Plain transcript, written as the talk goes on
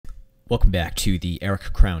Welcome back to the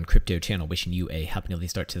Eric Krown Crypto channel, wishing you a happy early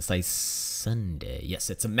start to this nice Sunday. Yes,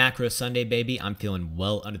 it's a macro Sunday, baby. I'm feeling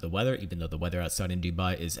well under the weather, even though the weather outside in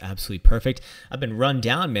Dubai is absolutely perfect. I've been run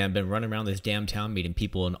down, man. Been running around this damn town, meeting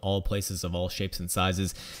people in all places of all shapes and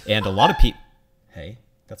sizes. And a lot of people... Hey,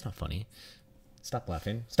 that's not funny. Stop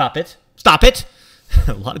laughing. Stop it. Stop it.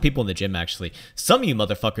 A lot of people in the gym, actually. Some of you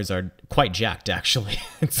motherfuckers are quite jacked, actually.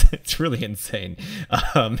 It's really insane.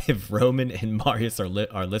 If Roman and Marius are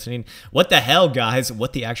listening, what the hell, guys?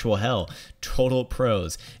 What the actual hell? Total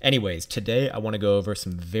pros. Anyways, today I want to go over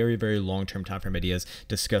some very, very long-term time frame ideas,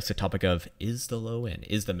 discuss the topic of, is the low in?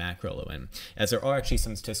 Is the macro low in? As there are actually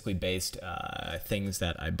some statistically based things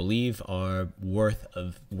that I believe are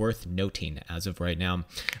worth noting as of right now.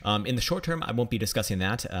 In the short term, I won't be discussing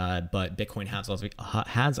that, but Bitcoin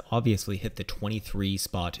has obviously hit the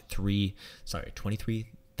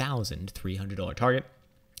 $23,300 target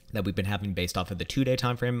that we've been having based off of the 2-day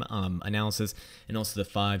time frame analysis and also the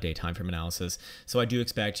 5-day time frame analysis. So I do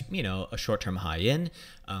expect, you know, a short-term high in.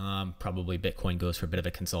 Probably Bitcoin goes for a bit of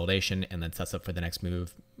a consolidation and then sets up for the next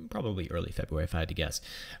move, probably early February if I had to guess.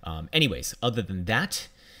 Anyways, other than that,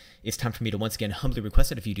 it's time for me to once again humbly request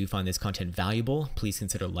that if you do find this content valuable, please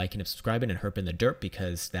consider liking and subscribing and herping the dirt,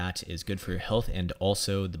 because that is good for your health, and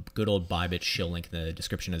also the good old ByBit shill link in the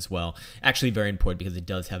description as well. Actually very important because it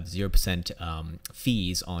does have 0%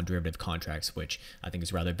 fees on derivative contracts, which I think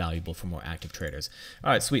is rather valuable for more active traders.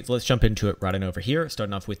 All right, sweet. So let's jump into it right on over here,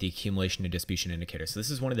 starting off with the accumulation and distribution indicator. So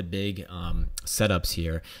this is one of the big setups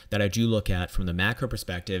here that I do look at from the macro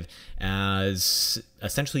perspective as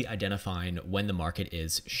essentially identifying when the market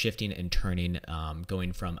is shifting and turning,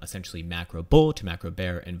 going from essentially macro bull to macro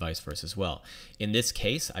bear and vice versa as well. In this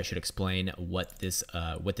case, I should explain what this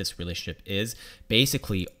relationship is.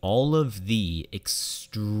 Basically, all of the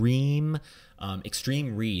extreme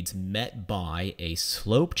reads met by a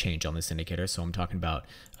slope change on this indicator. So I'm talking about,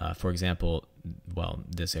 for example, well,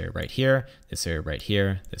 this area right here, this area right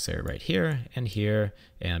here, this area right here,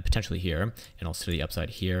 and potentially here, and also to the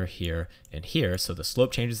upside here, here, and here. So the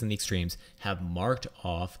slope changes in the extremes have marked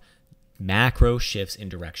off macro shifts in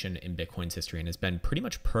direction in Bitcoin's history, and has been pretty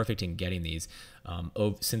much perfect in getting these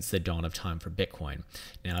since the dawn of time for Bitcoin.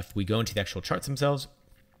 Now, if we go into the actual charts themselves,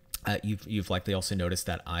 you've likely also noticed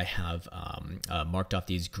that I have marked off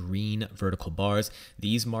these green vertical bars.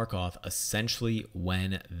 These mark off essentially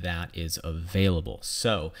when that is available.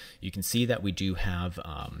 So you can see that we do have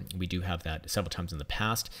that several times in the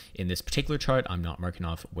past. In this particular chart, I'm not marking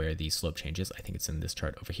off where the slope changes. I think it's in this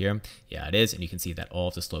chart over here. Yeah, it is, and you can see that all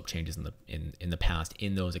of the slope changes in the past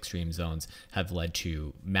in those extreme zones have led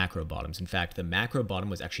to macro bottoms. In fact, the macro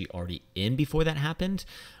bottom was actually already in before that happened.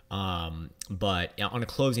 But on a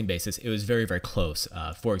closing basis, it was very, very close.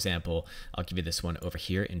 For example, I'll give you this one over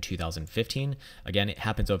here in 2015. Again, it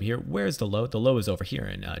happens over here. Where's the low? The low is over here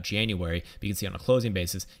in January. But you can see on a closing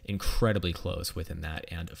basis, incredibly close within that.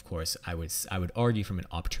 And of course, I would argue from an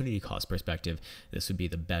opportunity cost perspective, this would be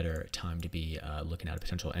the better time to be looking at a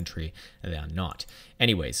potential entry than not.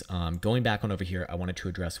 Anyways, going back on over here, I wanted to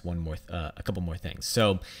address a couple more things.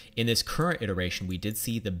 So in this current iteration, we did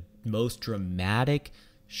see the most dramatic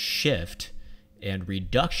shift and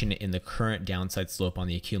reduction in the current downside slope on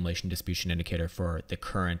the accumulation distribution indicator for the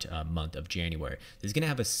current month of January. This is going to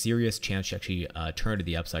have a serious chance to actually turn to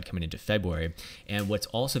the upside coming into February. And what's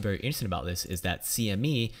also very interesting about this is that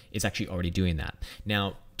CME is actually already doing that.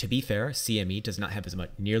 Now, to be fair, CME does not have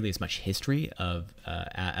nearly as much history of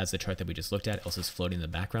as the chart that we just looked at. Elsa's floating in the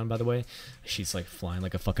background, by the way. She's like flying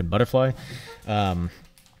like a fucking butterfly.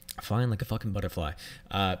 Flying like a fucking butterfly.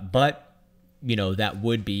 But you know, that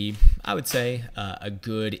would be, I would say, a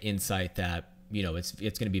good insight that, you know, it's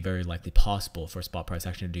going to be very likely possible for spot price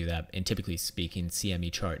action to do that. And typically speaking,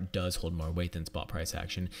 CME chart does hold more weight than spot price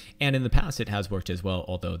action. And in the past, it has worked as well,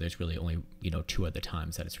 although there's really only, you know, 2 other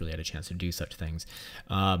times that it's really had a chance to do such things.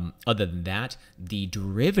 Other than that, the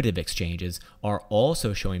derivative exchanges are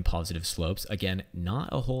also showing positive slopes. Again, not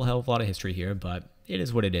a whole hell of a lot of history here, but it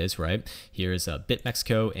is what it is, right? Here's Bit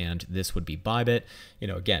Mexico, and this would be ByBit. You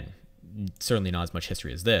know, again, certainly not as much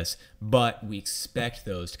history as this, but we expect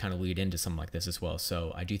those to kind of lead into something like this as well.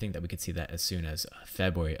 So I do think that we could see that as soon as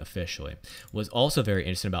February officially. What's also very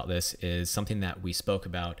interesting about this is something that we spoke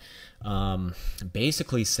about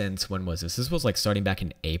basically since, when was this? This was like starting back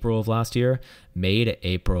in April of last year, May to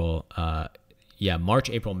April, March,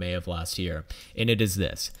 April, May of last year. And it is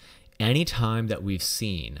this: anytime that we've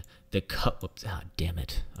seen the damn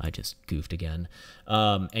it, I just goofed again.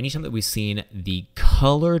 Anytime that we've seen the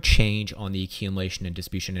color change on the accumulation and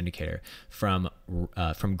distribution indicator from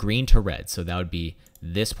green to red, so that would be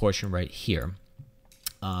this portion right here.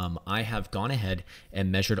 I have gone ahead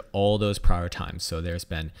and measured all those prior times. So there's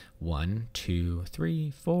been 1, 2,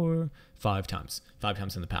 3, 4, 5 times. 5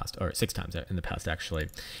 times in the past, or 6 times in the past actually,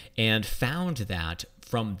 and found that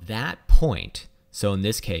from that point, so in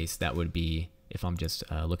this case, that would be, if I'm just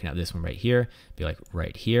looking at this one right here, be like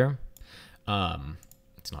right here.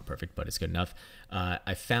 It's not perfect, but it's good enough.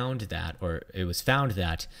 I found that, or it was found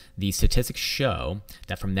that the statistics show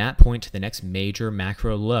that from that point to the next major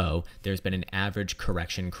macro low, there's been an average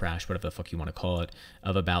correction crash, whatever the fuck you want to call it,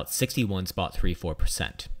 of about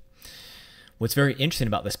 61.34%. What's very interesting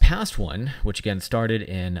about this past one, which again started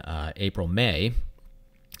in April, May,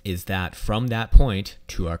 is that from that point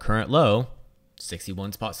to our current low,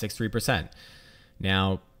 61.63%.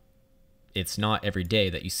 Now, it's not every day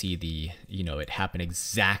that you see the, it happen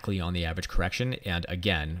exactly on the average correction. And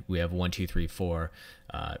again, we have 1, 2, 3, 4.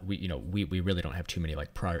 We really don't have too many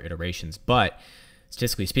like prior iterations, but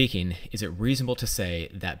statistically speaking, is it reasonable to say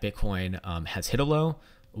that Bitcoin has hit a low?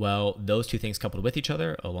 Well, those two things coupled with each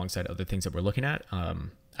other alongside other things that we're looking at,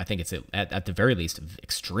 I think it's at the very least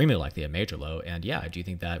extremely likely a major low. And yeah, I do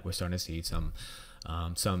think that we're starting to see some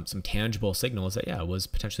tangible signals that, yeah, it was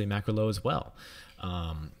potentially a macro low as well.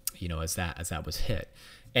 As that was hit.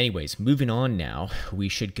 Anyways, moving on now, we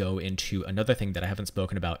should go into another thing that I haven't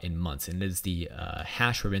spoken about in months, and it is the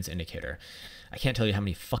hash ribbons indicator. I can't tell you how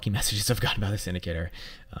many fucking messages I've gotten about this indicator,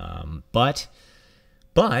 but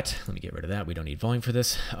let me get rid of that. We don't need volume for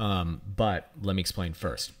this, but let me explain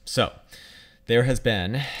first. So there has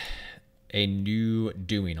been a new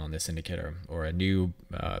doing on this indicator, or a new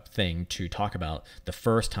thing to talk about the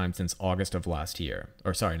first time since August of last year,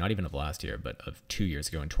 or sorry, not even of last year, but of 2 years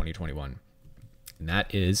ago in 2021. And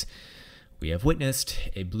that is, we have witnessed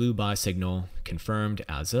a blue buy signal confirmed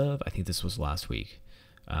as of, I think this was last week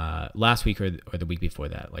or the week before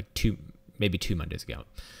that, like maybe 2 Mondays ago,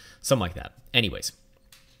 something like that. Anyways,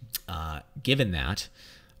 given that,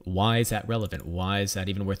 why is that relevant? Why is that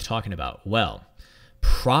even worth talking about? Well,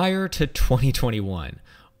 prior to 2021,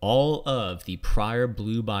 all of the prior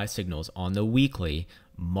blue buy signals on the weekly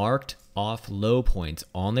marked off low points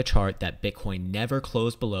on the chart that Bitcoin never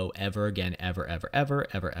closed below ever again, ever,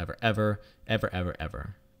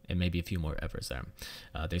 and maybe a few more evers there.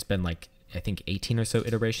 There's been like, I think 18 or so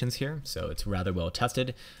iterations here, so it's rather well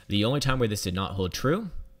tested. The only time where this did not hold true,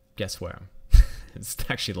 guess where? It's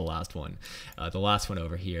actually the last one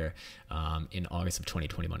over here in August of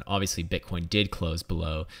 2021. Obviously, Bitcoin did close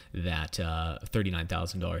below that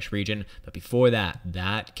 $39,000 region, but before that,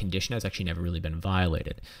 that condition has actually never really been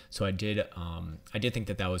violated. So I did think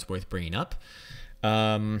that was worth bringing up.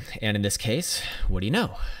 And in this case, what do you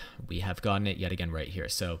know? We have gotten it yet again right here.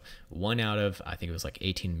 So 1 out of, I think it was like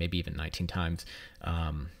 18, maybe even 19 times.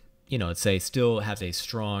 Let's say still has a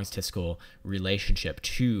strong statistical relationship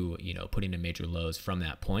to, putting in major lows from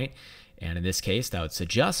that point. And in this case, that would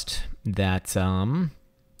suggest that,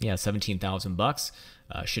 $17,000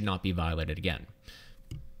 should not be violated again,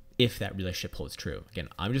 if that relationship holds true. Again,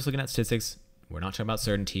 I'm just looking at statistics. We're not talking about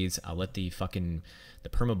certainties. I'll let the perma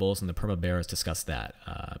bulls and the perma bears discuss that.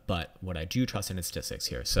 But what I do trust in is statistics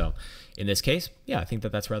here. So in this case, yeah, I think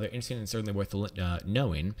that that's rather interesting and certainly worth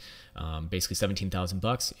knowing. Basically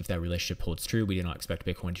 $17,000. If that relationship holds true, we do not expect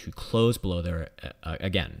Bitcoin to close below there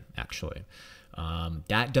again, actually.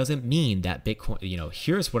 That doesn't mean that Bitcoin,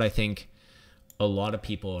 here's what I think a lot of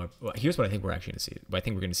people are, here's what I think we're actually going to see. I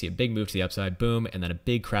think we're going to see a big move to the upside, boom, and then a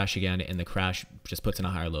big crash again, and the crash just puts in a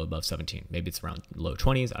higher low above 17. Maybe it's around low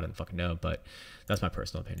 20s. I don't fucking know, but that's my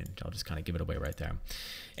personal opinion. I'll just kind of give it away right there.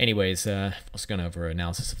 Anyways, let's go over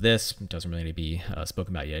analysis of this. It doesn't really need to be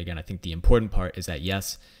spoken about yet again. I think the important part is that,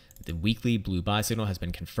 yes, the weekly blue buy signal has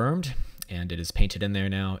been confirmed, and it is painted in there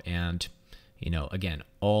now, and again,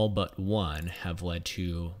 all but one have led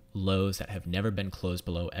to lows that have never been closed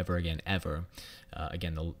below ever again, ever.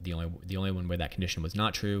 Again, the only one where that condition was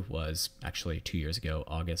not true was actually 2 years ago,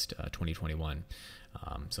 August 2021.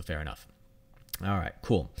 So fair enough. All right,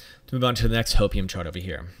 cool. Let's move on to the next hopium chart over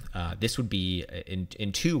here. This would be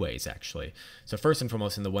in 2 ways, actually. So first and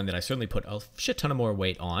foremost, and the one that I certainly put a shit ton of more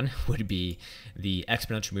weight on, would be the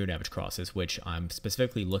exponential moving average crosses, which I'm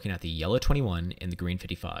specifically looking at the yellow 21 and the green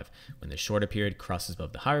 55. When the shorter period crosses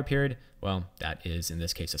above the higher period, well, that is, in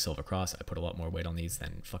this case, a silver cross. I put a lot more weight on these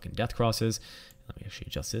than fucking death crosses. Let me actually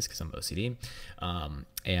adjust this because I'm OCD.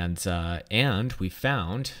 And we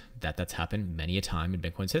found that that's happened many a time in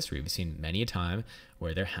Bitcoin's history. We've seen many a time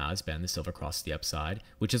where there has been the silver cross to the upside,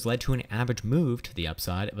 which has led to an average move to the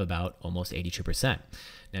upside of about almost 82%.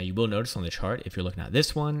 Now, you will notice on the chart, if you're looking at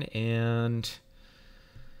this one, and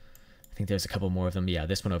I think there's a couple more of them. Yeah,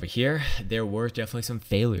 this one over here, there were definitely some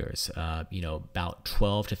failures. About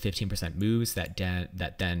 12 to 15% moves that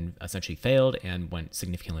then essentially failed and went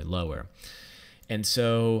significantly lower. And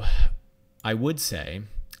so I would say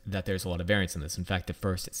that there's a lot of variance in this. In fact, the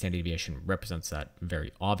first standard deviation represents that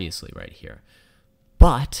very obviously right here.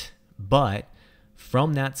 But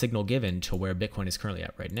from that signal given to where Bitcoin is currently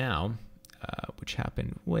at right now, which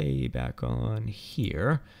happened way back on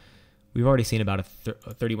here, we've already seen about a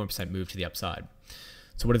 31% move to the upside.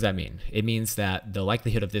 So what does that mean? It means that the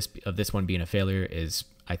likelihood of this one being a failure is,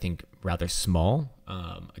 I think, rather small.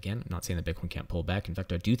 Again, I'm not saying that Bitcoin can't pull back. In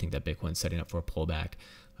fact, I do think that Bitcoin's setting up for a pullback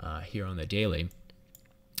here on the daily.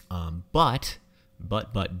 But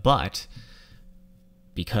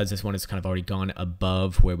because this one has kind of already gone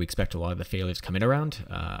above where we expect a lot of the failures coming around,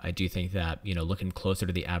 I do think that, looking closer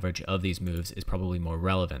to the average of these moves is probably more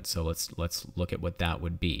relevant. So let's look at what that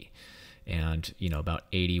would be. And, about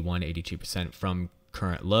 81, 82% from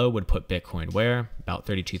current low would put Bitcoin where? About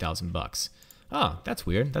 32,000 bucks. Oh, that's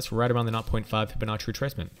weird. That's right around the 0.5 Fibonacci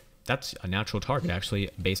retracement. That's a natural target, actually,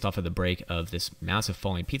 based off of the break of this massive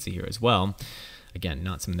falling pizza here as well. Again,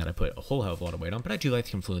 not something that I put a whole hell of a lot of weight on, but I do like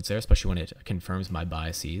the confluence there, especially when it confirms my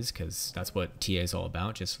biases, because that's what TA is all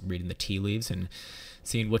about, just reading the tea leaves and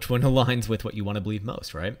seeing which one aligns with what you want to believe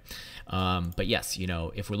most, right? But yes,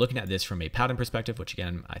 if we're looking at this from a pattern perspective, which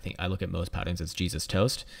again, I think I look at most patterns as Jesus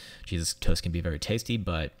toast. Jesus toast can be very tasty,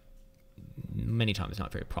 but many times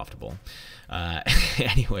not very profitable.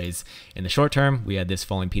 Anyways, in the short term, we had this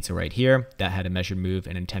falling pizza right here that had a measured move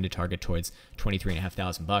and intended target towards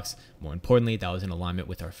 23,500 bucks. More importantly, that was in alignment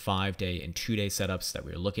with our 5-day and 2-day setups that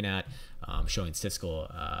we were looking at, showing statistical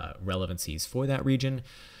relevancies for that region.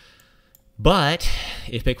 But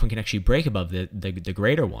if Bitcoin can actually break above the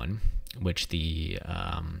greater one, which the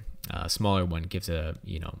smaller one gives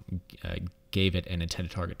gave it an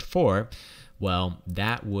intended target for, well,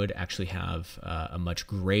 that would actually have a much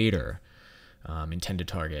greater intended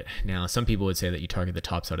target. Now, some people would say that you target the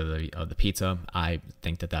top side of the pizza. I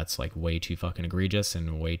think that that's like way too fucking egregious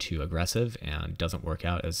and way too aggressive and doesn't work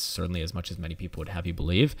out certainly as much as many people would have you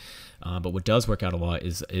believe. But what does work out a lot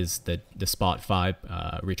is the spot 5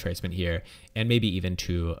 retracement here, and maybe even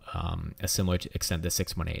to a similar extent the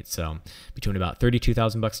 618. So between about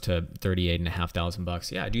 32,000 bucks to 38,500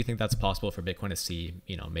 bucks. Yeah, I do think that's possible for Bitcoin to see,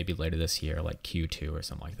 maybe later this year, like Q2 or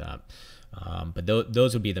something like that. But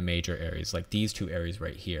those would be the major areas, like these two areas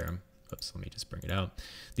right here. Oops, let me just bring it out.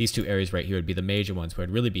 These two areas right here would be the major ones where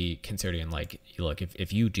I'd really be considering, like, look,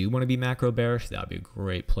 if you do want to be macro bearish, that would be a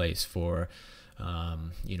great place for, a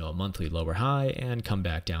monthly lower high and come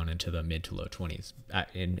back down into the mid to low 20s.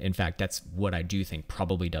 In fact, that's what I do think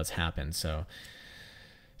probably does happen. So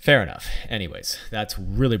fair enough. Anyways, that's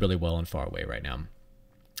really, really well and far away right now.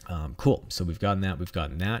 Cool. So we've gotten that.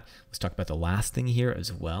 Let's talk about the last thing here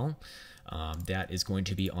as well. That is going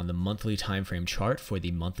to be on the monthly time frame chart for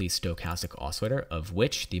the monthly stochastic oscillator, of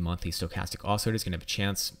which the monthly stochastic oscillator is going to have a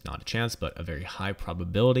chance, not a chance, but a very high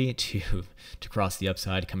probability to cross the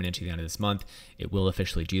upside coming into the end of this month. It will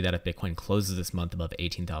officially do that if Bitcoin closes this month above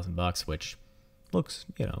 18,000 bucks, which looks,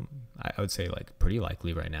 I would say like pretty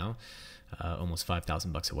likely right now. Almost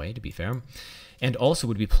 5,000 bucks away, to be fair, and also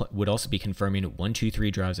would also be confirming 1, 2, 3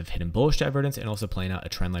 drives of hidden bullish divergence, and also playing out a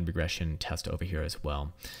trendline regression test over here as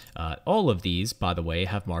well. All of these, by the way,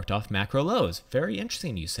 have marked off macro lows. Very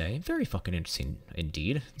interesting, you say? Very fucking interesting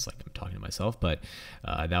indeed. It's like I'm talking to myself, but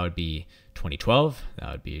that would be 2012,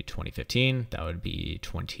 that would be 2015, that would be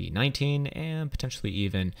 2019, and potentially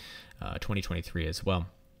even 2023 as well.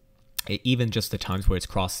 Even just the times where it's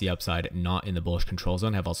crossed the upside, not in the bullish control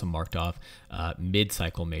zone, have also marked off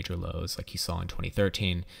mid-cycle major lows, like you saw in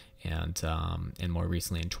 2013 and more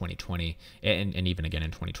recently in 2020, and even again in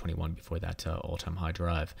 2021 before that all-time high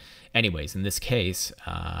drive. Anyways, in this case,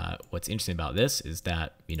 what's interesting about this is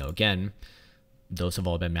that, again, those have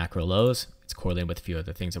all been macro lows. It's correlated with a few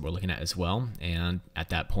other things that we're looking at as well. And at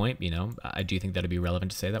that point, I do think that it'd be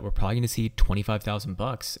relevant to say that we're probably going to see 25,000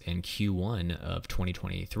 bucks in Q1 of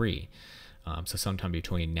 2023. So sometime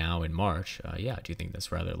between now and March, yeah, I do think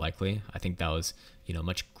that's rather likely. I think that was,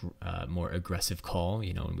 much more aggressive call,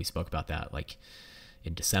 when we spoke about that like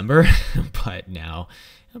in December, but now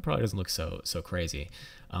it probably doesn't look so crazy.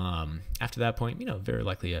 After that point, very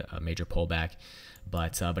likely a major pullback.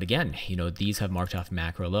 But again, these have marked off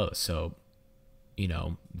macro lows. So,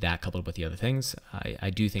 that coupled with the other things,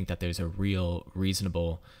 I do think that there's a real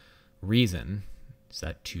reasonable reason, is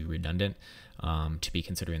that too redundant, to be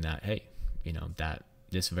considering that, hey, that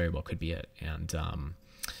this very well could be it.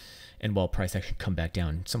 And while price action come back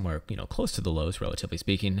down somewhere, close to the lows, relatively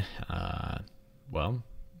speaking, well,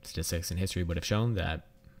 statistics and history would have shown that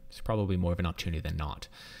It's probably more of an opportunity than not.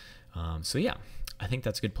 So yeah, I think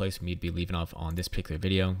that's a good place for me to be leaving off on this particular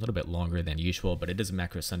video. A little bit longer than usual, but it is a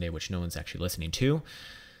macro Sunday, which no one's actually listening to.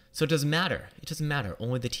 So it doesn't matter. It doesn't matter.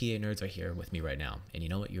 Only the TA nerds are here with me right now. And you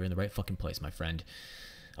know what? You're in the right fucking place, my friend.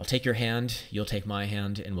 I'll take your hand, you'll take my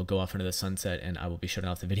hand, and we'll go off into the sunset, and I will be shutting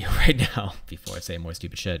off the video right now before I say more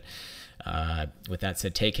stupid shit. With that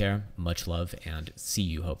said, take care, much love, and see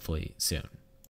you hopefully soon.